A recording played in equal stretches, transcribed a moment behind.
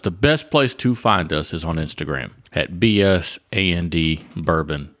The best place to find us is on Instagram at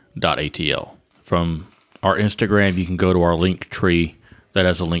bsandbourbon.atl. From our Instagram, you can go to our link tree that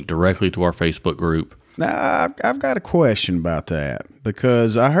has a link directly to our Facebook group. Now, I've got a question about that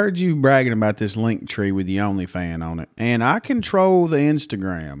because I heard you bragging about this link tree with the OnlyFans on it, and I control the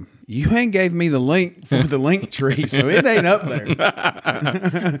Instagram. You ain't gave me the link for the link tree, so it ain't up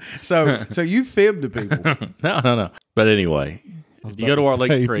there. So you fibbed to people. No. But anyway, if you go to our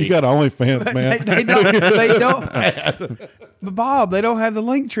link tree, you got OnlyFans, man. They don't. But Bob, they don't have the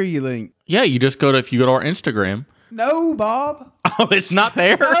link tree you link. yeah, you just go to, if you go to our Instagram. No, Bob. Oh, it's not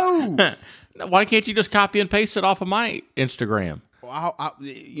there? No. Why can't you just copy and paste it off of my Instagram? Well,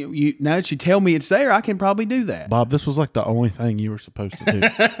 you now that you tell me it's there, I can probably do that. Bob, this was like the only thing you were supposed to do.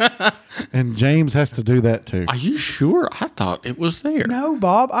 And James has to do that too. Are you sure? I thought it was there. No,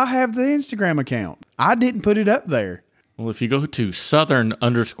 Bob, I have the Instagram account. I didn't put it up there. Well, if you go to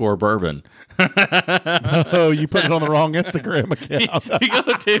Southern_Bourbon, Oh, you put it on the wrong Instagram account. you go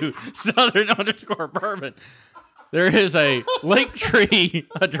to Southern_Bourbon, there is a link tree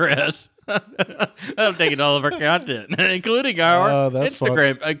address. I'm taking all of our content, including our that's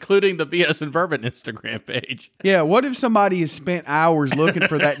Instagram, including the BS and Bourbon Instagram page. Yeah, what if somebody has spent hours looking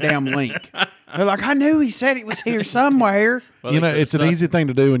for that damn link? They're like, I knew he said it was here somewhere. Well, You know, it's an easy thing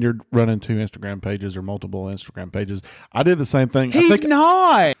to do when you're running two Instagram pages or multiple Instagram pages. I did the same thing. He's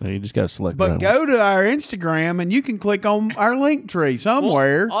not. You just got to select But that go to our Instagram and you can click on our link tree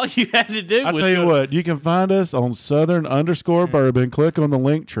somewhere. All you had to do I was tell you what, you can find us on Southern_Bourbon. Click on the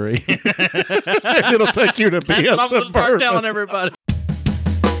link tree. It'll take you to That's what I'm BS gonna and start telling Bourbon. everybody.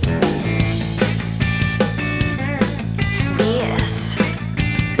 BS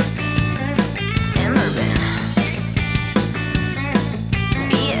and Bourbon.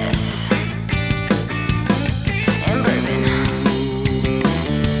 BS and Bourbon.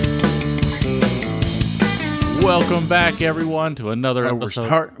 Welcome back, everyone, to another Oh, we're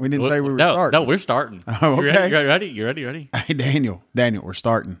episode. We didn't say we were starting. No, we're starting. Oh, You okay. ready? You ready? Hey, Daniel, we're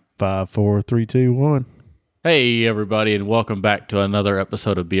starting. 5, 4, 3, 2, 1. Hey, everybody, and welcome back to another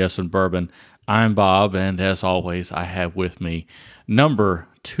episode of BS and Bourbon. I'm Bob, and as always, I have with me number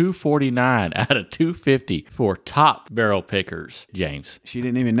 249 out of 250 for top barrel pickers, James. She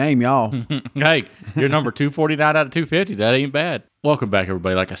didn't even name y'all. Hey, you're number 249 out of 250. That ain't bad. Welcome back,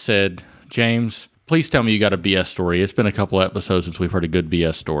 everybody. Like I said, James, please tell me you got a BS story. It's been a couple episodes since we've heard a good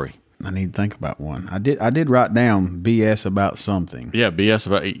BS story. I need to think about one. I did write down BS about something. Yeah, BS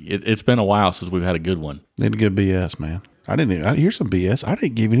about it. It's been a while since we've had a good one. Need a good BS, man. Here's some BS. I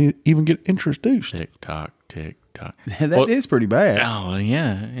didn't even get introduced. Tick tock, tick tock. That is pretty bad. Oh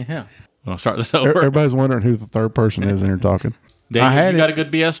yeah. We'll start this over. Everybody's wondering who the third person is in here talking. Daniel, I had you got it. a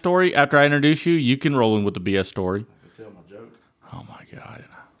good BS story? After I introduce you, you can roll in with the BS story. Tell my joke. Oh my God.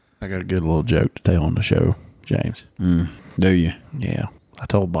 I got a good little joke to tell on the show, James. Do you? Yeah, I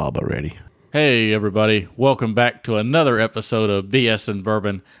told Bob already. Hey everybody, welcome back to another episode of BS and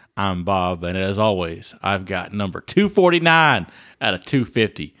Bourbon. I'm Bob, and as always, I've got number 249 out of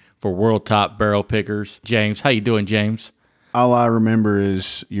 250 for World Top Barrel Pickers. James, how you doing, James? All I remember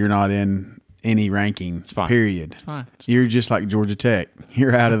is you're not in any ranking. fine. Period. Fine. You're just like Georgia Tech.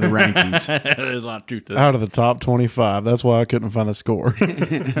 You're out of the rankings. There's a lot of truth to that. Out of the top 25. That's why I couldn't find a score.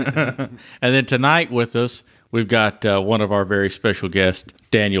 And then tonight with us, we've got one of our very special guests,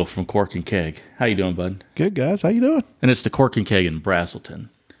 Daniel from Cork and Keg. How you doing, bud? Good, guys. How you doing? And it's the Cork and Keg in Brazelton.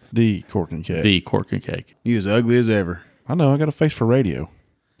 The Cork and Keg. The Cork and Keg. You as ugly as ever. I know. I got a face for radio.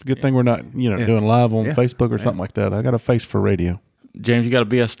 It's a good thing we're not, doing live on Facebook or something like that. I got a face for radio. James, you got a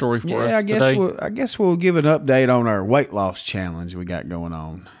BS story for us Yeah, today? I guess we'll give an update on our weight loss challenge we got going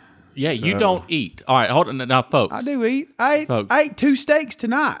on. Yeah, you don't eat. All right, hold on. Now, folks, I do eat. I Folks. ate 2 steaks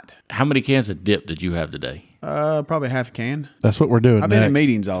tonight. how many cans of dip did you have today? Probably half a can. That's what we're doing I've been in next.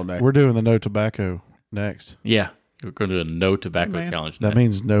 meetings all day. We're doing the no tobacco next. Yeah, we're going to do a no tobacco challenge. That today.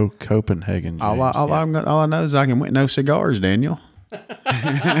 means no Copenhagen. James. all I know is I can win no cigars, Daniel.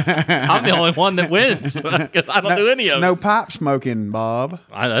 I'm the only one that wins because I don't do any of No it. pipe smoking, Bob.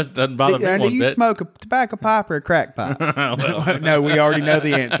 That doesn't bother me Do one you bit. smoke a tobacco pipe or a crack pipe? No, we already know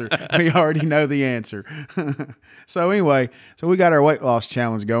the answer. So anyway, we got our weight loss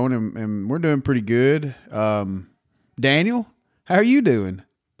challenge going, and we're doing pretty good. Daniel, how are you doing?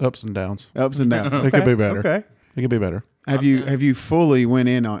 Ups and downs. Ups and downs. It could be better. Okay. It could be better. Have you fully went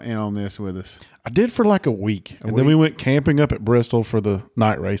in on this with us? I did for like a week. Then we went camping up at Bristol for the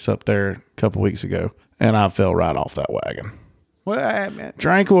night race up there a couple weeks ago. And I fell right off that wagon. Well,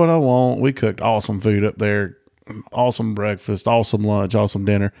 Drank what I want. We cooked awesome food up there. Awesome breakfast, awesome lunch, awesome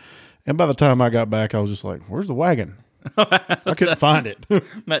dinner. And by the time I got back, I was just like, where's the wagon? I couldn't find it.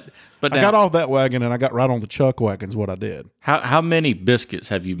 But I now, got off that wagon and I got right on the chuck wagon's what I did. how many biscuits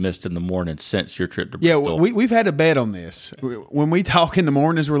have you missed in the morning since your trip to Yeah, Bristol? we've had a bet on this. When we talk in the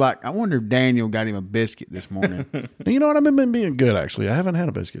mornings, we're like, I wonder if Daniel got him a biscuit this morning. And you know what? I've been being good, actually. I haven't had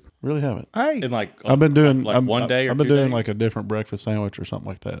a biscuit. Really haven't. Hey, In like I've been doing like one day or I've been 2 doing days? like a different breakfast sandwich or something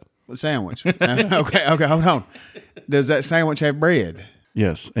like that. sandwich. Okay, hold on. Does that sandwich have bread?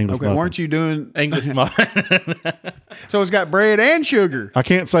 Yes, English Okay, muffin. weren't you doing? English muffin. So it's got bread and sugar. I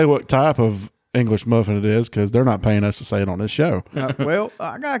can't say what type of English muffin it is because they're not paying us to say it on this show. Well,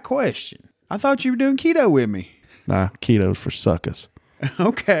 I got a question. I thought you were doing keto with me. Nah, keto's for suckers.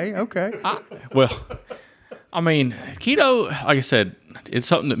 Okay. Well, I mean, keto, like I said, it's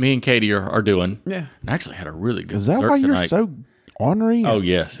something that me and Katie are doing. Yeah. And I actually had a really good Is that dessert why you're tonight. so ornery? Oh, and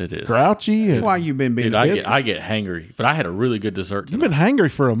yes, it is. grouchy. That's And why you've been being Dude, busy. I get hangry, but I had a really good dessert you've tonight. been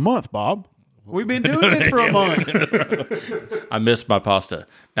hangry for a month, Bob. We've been doing this for a month. I missed my pasta.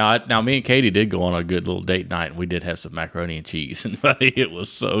 Now, me and Katie did go on a good little date night, and we did have some macaroni and cheese, and buddy, it was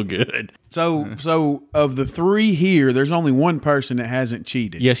so good. So of the three here, there's only one person that hasn't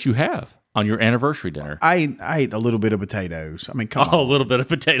cheated. Yes, you have on your anniversary dinner. I ate a little bit of potatoes. I mean, come Oh, a on. little bit of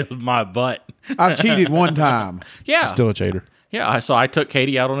potato with my butt. I cheated one time. Yeah, Still a cheater. yeah. So I took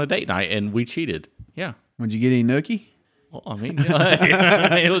Katie out on a date night, and we cheated. Yeah. Would you get any nookie? Well, I mean,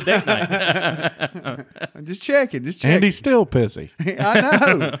 it was date night. I'm just checking. And he's still pissy.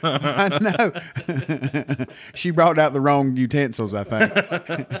 I know. She brought out the wrong utensils, I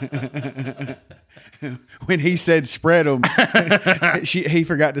think. When he said spread them, he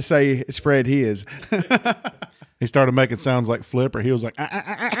forgot to say spread his. He started making sounds like Flipper. He was like,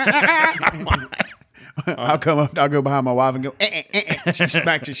 I'll come up, I'll go behind my wife and go, She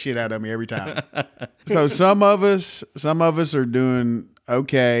smacks the shit out of me every time. So some of us are doing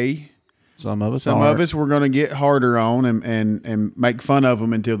okay. Some of us Some aren't. of us we're going to get harder on and make fun of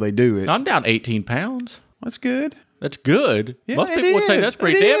them until they do it. I'm down 18 pounds. That's good. That's good. Yeah, Most it people would say is. that's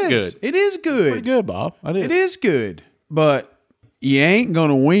pretty It damn is. good. It is good. Pretty good, Bob. I did. It is good. But you ain't going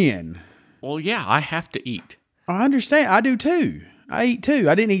to win. Well, yeah, I have to eat. I understand. I do too. I eat too.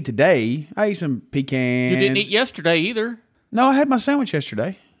 I didn't eat today. I ate some pecans. You didn't eat yesterday either. No, I had my sandwich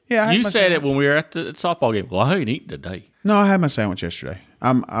yesterday. Yeah, I had You my said it sandwich. when we were at the softball game. Well, I ain't eating today. No, I had my sandwich yesterday.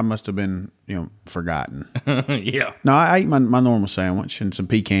 I must have been, forgotten. Yeah. No, I ate my normal sandwich and some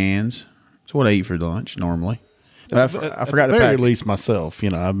pecans. That's what I eat for lunch normally. But I forgot At to the very pack. least, myself, I've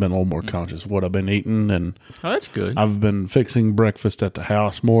been a little more conscious of what I've been eating, and Oh, that's good. I've been fixing breakfast at the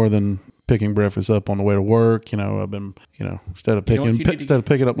house more than picking breakfast up on the way to work. I've been, instead of know what picking you need to- instead of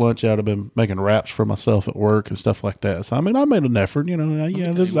picking up lunch out, I've been making wraps for myself at work and stuff like that. So I mean, I made an effort.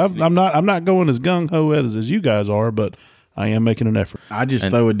 I'm not going as gung ho as you guys are, but I am making an effort. I just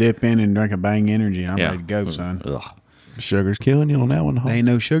throw a dip in and drink a Bang Energy. And I'm Yeah. ready to go, son. Ugh. Sugar's killing you on that one. They ain't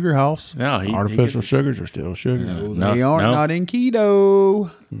no sugar house. No, Artificial sugars are still sugar. No, They are no. not in keto.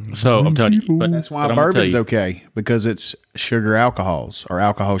 So I'm telling you, but That's why but I'm gonna bourbon's tell you, okay, because it's sugar alcohols or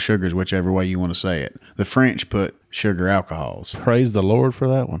alcohol sugars, whichever way you want to say it. The French put sugar alcohols. Praise the Lord for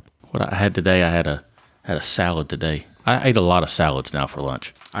that one. What I had today, I had a salad today. I ate a lot of salads now for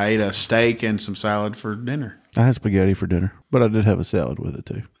lunch. I ate a steak and some salad for dinner. I had spaghetti for dinner, but I did have a salad with it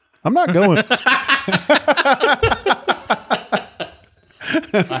too. I'm not going.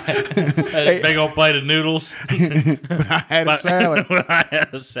 Big old plate of noodles. I had a salad. I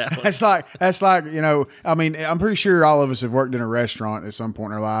had a salad. That's like I mean, I'm pretty sure all of us have worked in a restaurant at some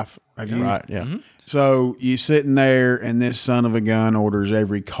point in our life. Have you? Right? Yeah. So you sitting there, and this son of a gun orders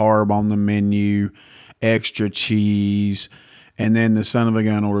every carb on the menu, extra cheese, and then the son of a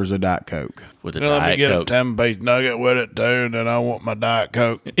gun orders a Diet Coke. With a Diet Coke. 10-piece nugget with it too, and then I want my Diet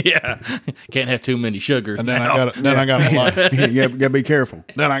Coke, Yeah, can't have too many sugars. and then now. I got a lot. You gotta be careful.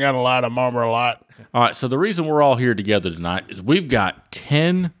 Then I got a lot of Marlboro. All right, so the reason we're all here together tonight is we've got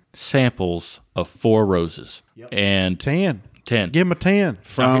 10 samples of Four Roses. And 10. 10. Give him a 10.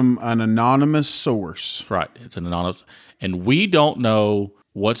 From an anonymous source. Right. It's an anonymous. And we don't know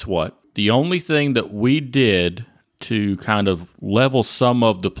what's what. The only thing that we did to kind of level some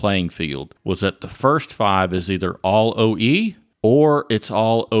of the playing field was that the first 5 is either all OE or it's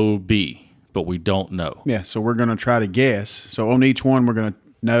all OB, but we don't know. Yeah, so we're gonna try to guess. So on each one, we're gonna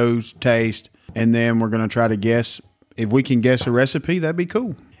nose, taste, and then we're gonna try to guess. If we can guess a recipe, that'd be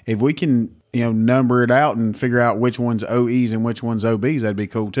cool. If we can, number it out and figure out which one's OEs and which one's OBs, that'd be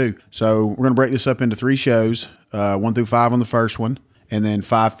cool too. So we're gonna break this up into 3 shows, 1 through 5 on the first one, and then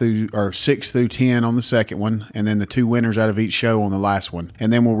 6 through 10 on the second one, and then the 2 winners out of each show on the last one,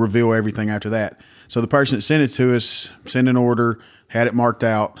 and then we'll reveal everything after that. So the person that sent it to us, send an order, had it marked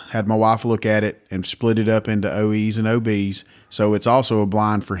out, had my wife look at it, and split it up into OEs and OBs. So it's also a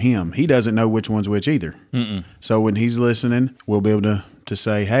blind for him. He doesn't know which one's which either. So when he's listening, we'll be able to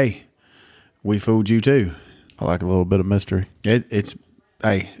say, hey, we fooled you too. I like a little bit of mystery. It's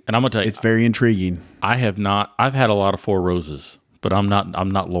hey, And I'm gonna tell you, it's very intriguing. I've had a lot of Four Roses, but I'm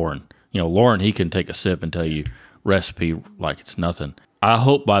not Lauren. Lauren, he can take a sip and tell you recipe like it's nothing. I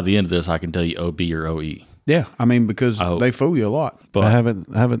hope by the end of this I can tell you OB or OE. Yeah, I mean, because they fool you a lot. But I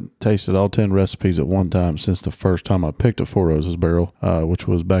haven't tasted all 10 recipes at one time since the first time I picked a Four Roses barrel, which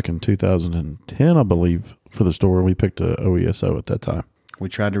was back in 2010, I believe, for the store. We picked a OESO at that time. We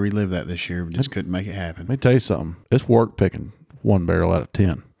tried to relive that this year. We just couldn't make it happen. Let me tell you something. It's work picking one barrel out of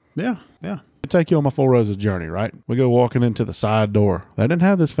 10. Yeah. I take you on my Four Roses journey, right? We go walking into the side door. They didn't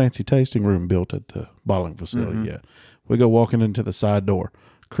have this fancy tasting room built at the bottling facility yet. We go walking into the side door.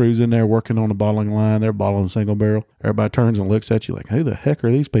 Crew's in there working on the bottling line. They're bottling single barrel. Everybody turns and looks at you like, who the heck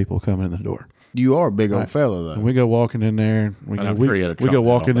are these people coming in the door? You are a big old fella, though. And we go walking in there. We I'm sure he had a go Trump hat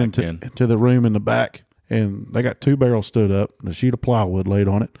walking on back into the room in the back, and they got 2 barrels stood up, and a sheet of plywood laid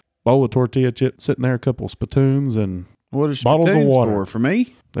on it, bowl of tortilla chips sitting there, a couple of spittoons, and What is bottles of spittoons water. for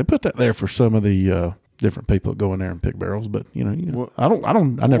me? they put that there for some of the different people that go in there and pick barrels. But I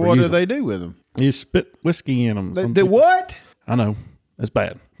never What use do them. they do with them? You spit whiskey in them. They what? I know it's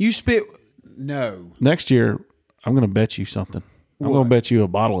bad. You spit? No. Next year, I'm going to bet you something. I'm going to bet you a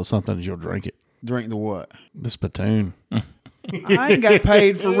bottle of something and you'll drink it. Drink the what? The spittoon. I ain't got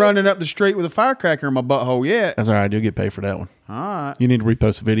paid for running up the street with a firecracker in my butthole yet. That's all right. You'll get paid for that one. All right. You need to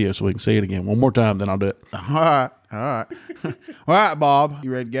repost the video so we can see it again one more time. Then I'll do it. All right. All right, Bob.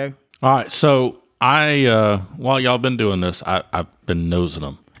 You ready to go? all right, so I while y'all been doing this, I've been nosing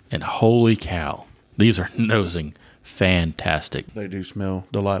them, and holy cow, these are nosing fantastic. They do smell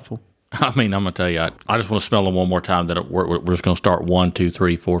delightful. I mean, I'm gonna tell you, I just want to smell them one more time. Then we're just gonna start 1, 2,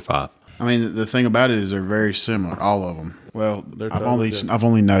 3, 4, 5. I mean, the thing about it is they're very similar, all of them. Well, They're I've totally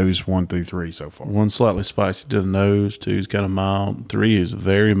only nosed 1 through 3 so far. One's slightly spicy to the nose. 2 is kind of mild. 3 is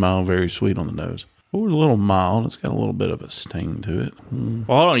very mild, very sweet on the nose. 4 is a little mild. It's got a little bit of a sting to it.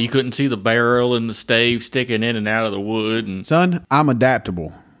 Well, hold on, you couldn't see the barrel and the stave sticking in and out of the wood. And Son, I'm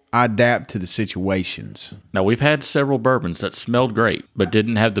adaptable. I adapt to the situations. now we've had several bourbons that smelled great, but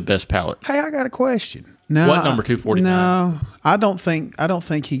didn't have the best palate. Hey, I got a question. No, What number 249? No, I don't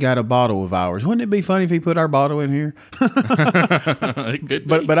think he got a bottle of ours. Wouldn't it be funny if he put our bottle in here? It could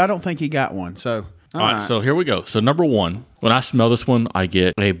be. But I don't think he got one. So All right, so here we go. So number 1, when I smell this one, I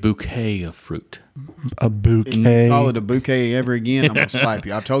get a bouquet of fruit. A bouquet. call it a bouquet ever again, I'm gonna slap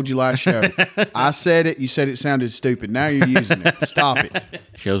you. I told you last show. I said it. You said it sounded stupid. Now you're using it. Stop it.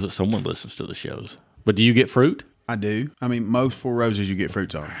 Shows that someone listens to the shows. But do you get fruit? I do. I mean, most Four Roses you get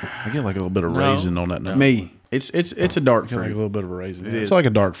fruits on. I get like a little bit of No. raisin on that nose. Me, it's a dark I get like a fruit. little bit of a raisin. is. It's like a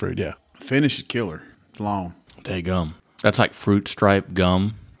dark fruit, yeah. Finish is killer. It's long. Day gum. That's like fruit stripe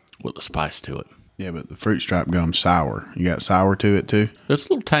gum with a spice to it. Yeah, but the fruit stripe gum's sour. You got sour to it too. There's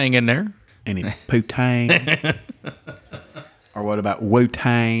a little tang in there. Any poutang? Or what about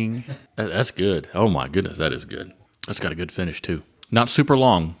Wu-Tang? That's good. Oh my goodness, that is good. That's got a good finish too. Not super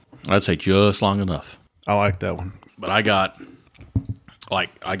long. I'd say just long enough. I like that one. But I got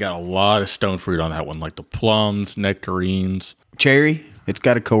a lot of stone fruit on that one, like the plums, nectarines. Cherry? It's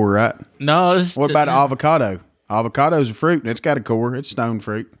got a core, right? No, What about avocado? Avocado's a fruit, and it's got a core. It's stone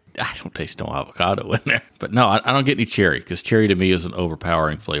fruit. I don't taste no avocado in there. But no, I don't get any cherry because cherry to me is an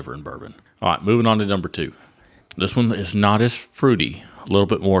overpowering flavor in bourbon. All right, moving on to number 2. This one is not as fruity, a little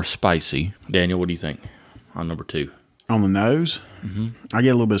bit more spicy. Daniel, what do you think on number 2? On the nose, I get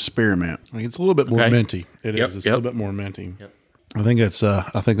a little bit of spearmint. Like, it's a little bit more Okay. minty. It is. Yep, It's yep. a little bit more minty. I think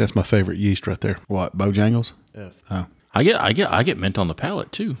that's my favorite yeast right there. What, Bojangles? F. Oh. I get mint on the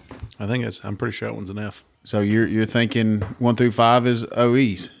palate too. I'm pretty sure that one's an F. So you're thinking 1 through 5 is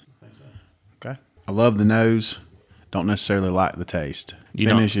OEs? Okay. I love the nose. Don't necessarily like the taste. You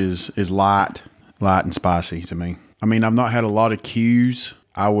don't? Finish is light and spicy to me. I mean, I've not had a lot of Qs.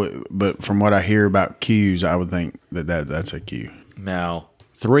 But from what I hear about Qs, I would think that's a Q. Now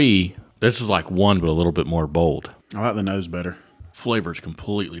 3, this is like 1, but a little bit more bold. I like the nose better. Flavor's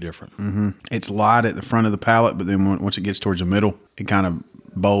completely different. It's light at the front of the palate, but then once it gets towards the middle, it kind of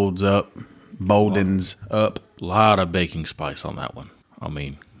boldens up. A lot of baking spice on that one. I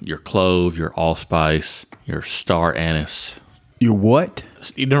mean, your clove, your allspice, your star anise. Your what?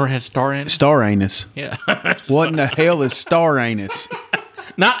 You never had star anise? Star anise. Yeah. What in the hell is star anise?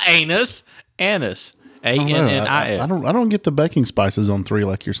 Not anus, anise. I don't know. A-N-N-I-S. I don't get the baking spices on 3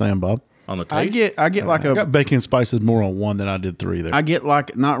 like you're saying, Bob. on the taste. I get like I got bacon spices more on 1 than I did 3 there. I get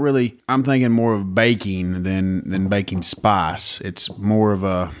like not really. I'm thinking more of baking than baking spice. It's more of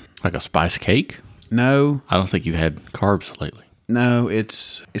a Like a spice cake. no. I don't think you had carbs lately. No,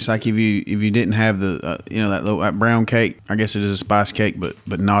 it's like if you didn't have the that brown cake. I guess it is a spice cake,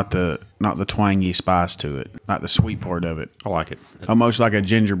 but not the twangy spice to it, not the sweet part of it. I like it. Almost like a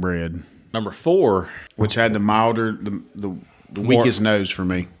gingerbread, Number 4 which had the milder, the weakest nose for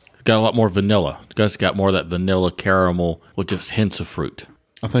me. got a lot more vanilla. It's got more of that vanilla caramel with just hints of fruit.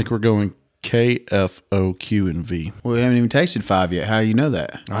 I think we're going K, F, O, Q, and V. Well, we haven't even tasted 5 yet. How do you know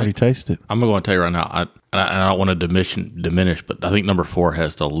that? I already tasted it. I'm going to tell you right now. I don't want to diminish, but I think number 4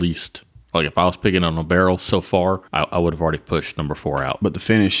 has the least. Like if I was picking on a barrel so far, I would have already pushed number 4 out. But the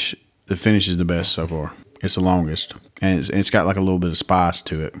finish is the best so far. It's the longest, and it's got like a little bit of spice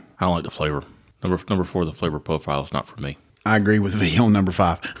to it. I don't like the flavor. Number 4, the flavor profile is not for me. I agree with V on number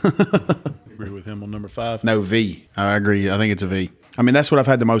 5. Agree with him on number 5. No, V. I agree. I think it's a V. I mean, that's what I've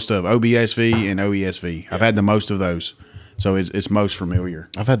had the most of. OBSV and OESV. I've had the most of those. So it's most familiar.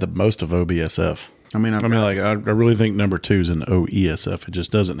 I've had the most of OBSF. I mean, I really think number 2 is an OESF. It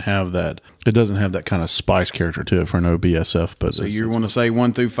just doesn't have that. It doesn't have that kind of spice character to it for an OBSF. But so you want to say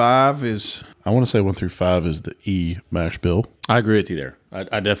 1 through 5 is? I want to say 1 through 5 is the E mash bill. I agree with you there.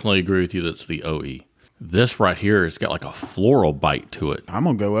 I definitely agree with you. That's the OE. This right here has got like a floral bite to it. I'm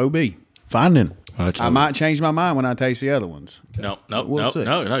gonna go OB. Finding. I might change my mind when I taste the other ones. No. We'll see.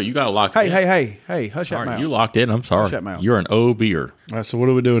 No. You got to lock Hey, in. hey! Hush that All right, mouth. you locked in. I'm sorry. Hush that mouth. You're an OBer. All right, so what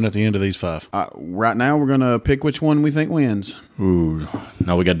are we doing at the end of these 5? Right now, we're gonna pick which one we think wins. Ooh.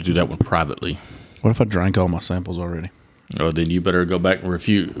 Now we got to do that one privately. What if I drank all my samples already? Oh, then you better go back and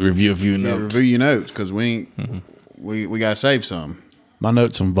review a few Yeah, notes. review your notes because we ain't. We gotta save some. My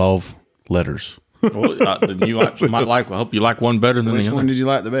notes involve letters. Well, then you might like. I hope you like one better than Which the one other. did you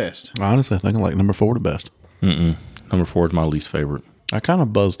like the best? Honestly, I think I like number 4 the best. Number 4 is my least favorite. I kind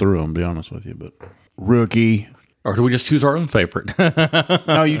of buzzed through them, to be honest with you, but Rookie. Or do we just choose our own favorite?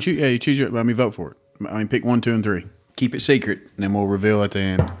 No, you choose. Yeah, you choose your. I mean, vote for it. I mean, pick 1, 2, and 3. Keep it secret, and then we'll reveal at the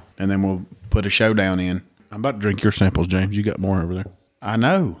end, and then we'll put a showdown in. I'm about to drink your samples, James. You got more over there. I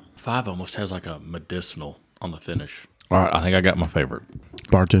know. 5 almost has like a medicinal on the finish. All right, I think I got my favorite.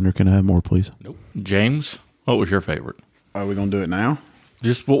 Bartender, can I have more, please? Nope. James, what was your favorite? Are we gonna do it now?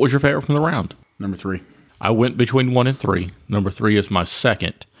 Just what was your favorite from the round? Number 3. I went between 1 and 3. Number 3 is my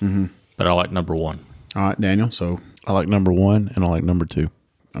second, but I like number 1. All right, Daniel. So I like number 1 and I like number 2.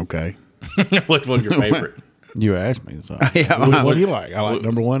 okay. Which one's your favorite? You asked me. So. Yeah, what do you like? I like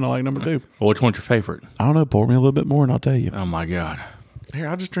number 1. I like number 2. Well, which one's your favorite? I don't know. Pour me a little bit more and I'll tell you. Oh my God! Here,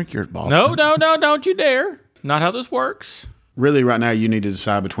 I'll just drink yours, Bob. No! Don't you dare! Not how this works. Really, right now you need to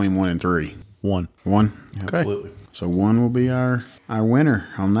decide between 1 and 3. 1. 1. Okay. Absolutely. So 1 will be our winner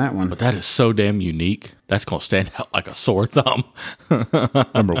on that one. But that is so damn unique. That's gonna stand out like a sore thumb.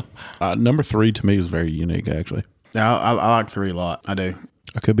 Number 3 to me is very unique, actually. I like 3 a lot. I do.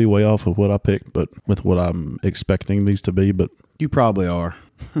 I could be way off of what I picked, but with what I'm expecting these to be. But You probably are.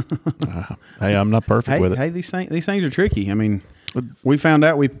 hey, I'm not perfect with it. Hey, these things are tricky. I mean, we found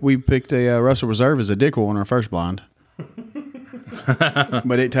out we picked a Russell Reserve as a Dickel on our first blind,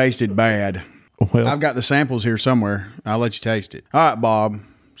 but it tasted bad. Well, I've got the samples here somewhere. I'll let you taste it. All right, Bob.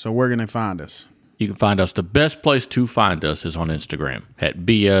 So where can they find us? You can find us. The best place to find us is on Instagram at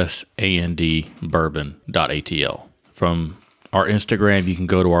bsandbourbon.atl. From our Instagram, you can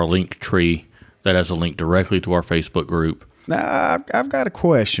go to our link tree that has a link directly to our Facebook group. Now, I've got a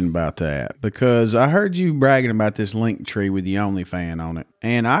question about that because I heard you bragging about this link tree with the OnlyFan on it,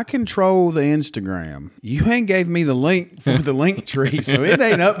 and I control the Instagram. You ain't gave me the link for the link tree, so it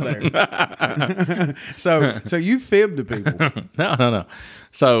ain't up there. so you fibbed to people. No.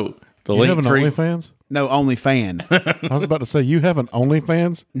 So the you have link an tree. OnlyFans? No, OnlyFan. I was about to say, you have an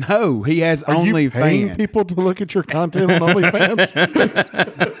OnlyFans? No, he has Are you paying OnlyFan. people to look at your content on OnlyFans?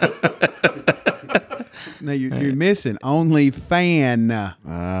 No, you're missing OnlyFan.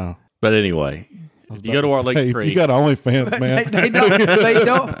 Wow. But anyway, if you go to our link Hey, tree, you got OnlyFans, man. They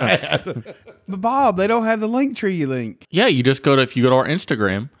don't. But Bob, they don't have the link tree link. yeah, you just go to if you go to our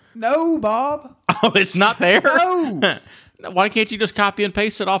Instagram. No, Bob. Oh, it's not there. No. Why can't you just copy and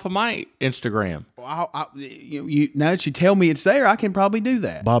paste it off of my Instagram? You now that you tell me it's there, I can probably do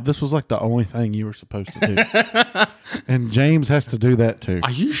that. Bob, this was like the only thing you were supposed to do. And James has to do that too. Are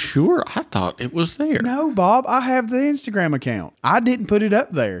you sure? I thought it was there. No, Bob, I have the Instagram account. I didn't put it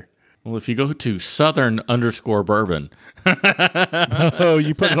up there. Well, if you go to Southern_bourbon, Oh,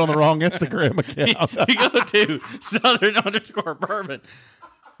 you put it on the wrong Instagram account. you go to Southern_bourbon.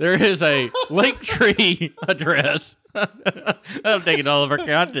 There is a link tree address I'm taking all of our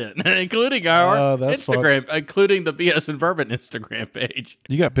content, including our that's Instagram, including the BS and Bourbon Instagram page.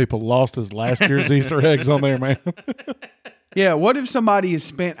 You got people lost as last year's Easter eggs on there, man. Yeah, what if somebody has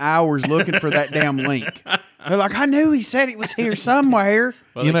spent hours looking for that damn link? They're like, I knew he said it was here somewhere.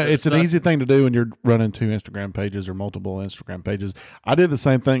 Well, You know, they it's an could've easy thing to do when you're running 2 Instagram pages or multiple Instagram pages. I did the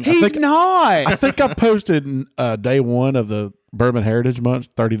same thing. He's I think I posted day 1 of the Bourbon Heritage Month,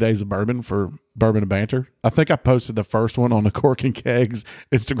 30 Days of Bourbon for Bourbon and Banter. I think I posted the first one on the Cork and Kegs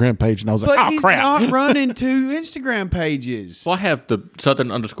Instagram page, and I was like, But oh, he's crap. not running 2 Instagram pages. Well, I have the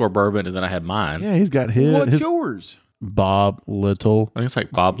Southern_Bourbon, and then I have mine. Yeah, he's got his, What's his yours? Bob Little. I think it's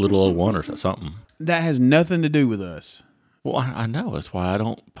like Bob Little 01 or something. That has nothing to do with us. Well, I know. That's why I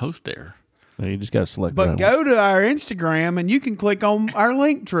don't post there. You just got to select But that go to our Instagram and you can click on our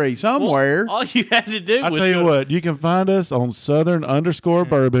link tree somewhere. All you had to do I was tell you go- what, you can find us on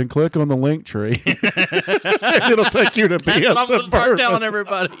Southern_Bourbon. Click on the link tree. It'll take you to I'm BS gonna and start Bourbon. telling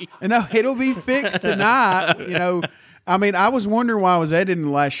everybody. And no, it'll be fixed tonight. You know, I mean, I was wondering why I was editing the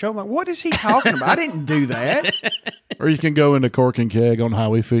last show. I'm like, what is he talking about? I didn't do that. Or you can go into Cork and Keg on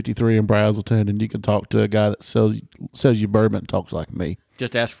Highway 53 in Brazelton, and you can talk to a guy that sells you bourbon and talks like me.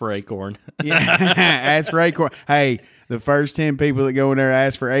 Just ask for Acorn. Yeah, ask for Acorn. Hey, the first 10 people that go in there and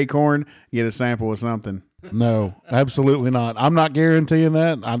ask for Acorn get a sample of something. No, absolutely not. I'm not guaranteeing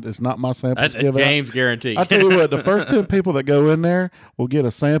that. It's not my sample That's to a give out. James guarantee. I tell you what, the first 10 people that go in there will get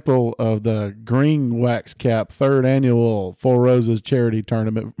a sample of the Green Wax Cap 3rd annual Four Roses charity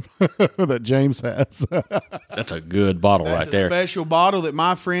tournament that James has. That's a good bottle That's right a there. special bottle that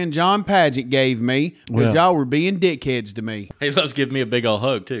my friend John Paget gave me because Well. y'all were being dickheads to me. He loves giving me a big old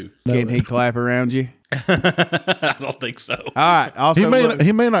hug too. Can he clap around you? I don't think so. All right. Also, look,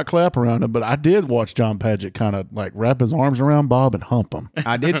 he may not clap around him, but I did watch John Paget kind of like wrap his arms around Bob and hump him.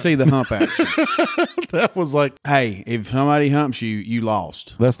 I did see the hump action. That was like, Hey, if somebody humps you, you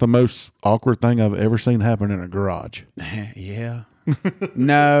lost. that's the most awkward thing I've ever seen happen in a garage. Yeah.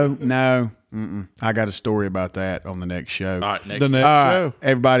 No. Mm-mm. I got a story about that on the next show. All right, next. The next All right, show.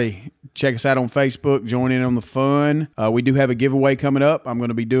 everybody, check us out on Facebook. Join in on the fun. We do have a giveaway coming up. I'm going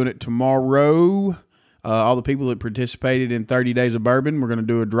to be doing it tomorrow. All the people that participated in 30 Days of Bourbon, we're going to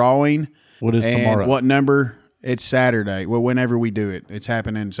do a drawing. What is And tomorrow? what number? It's Saturday. Well, whenever we do it, it's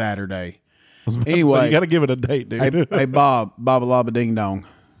happening Saturday. Anyway, you got to give it a date, dude. hey, Bob Laba Ding Dong.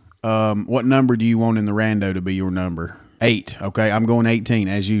 What number do you want in the rando to be your number? 8. Okay, I'm going 18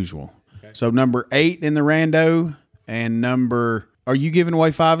 as usual. So number 8 in the rando and number. Are you giving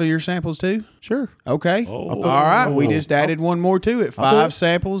away 5 of your samples too? Sure. Okay. All right. We just added one more to it. 5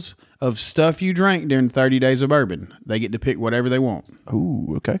 samples of stuff you drank during 30 Days of Bourbon. They get to pick whatever they want.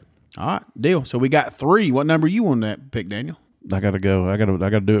 Ooh, okay. All right, deal. So we got 3. What number you want to pick, Daniel? I gotta go. I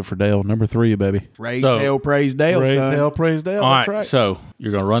gotta do it for Dale. Number 3, baby. Raise So- hell, praise Dale, Praise son. Dale, praise Dale. All That's right, right. so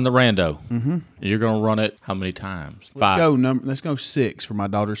you're gonna run the rando. Mm-hmm. You're gonna run it how many times? 5. Let's go 6 for my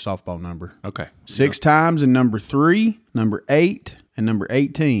daughter's softball number. Okay. 6 times in number 3, number 8, and number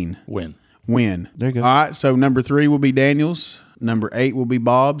 18. Win. Win. There you go. All right, so number 3 will be Daniel's. Number 8 will be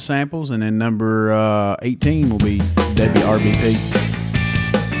Bob's samples, and then number 18 will be Debbie RBP.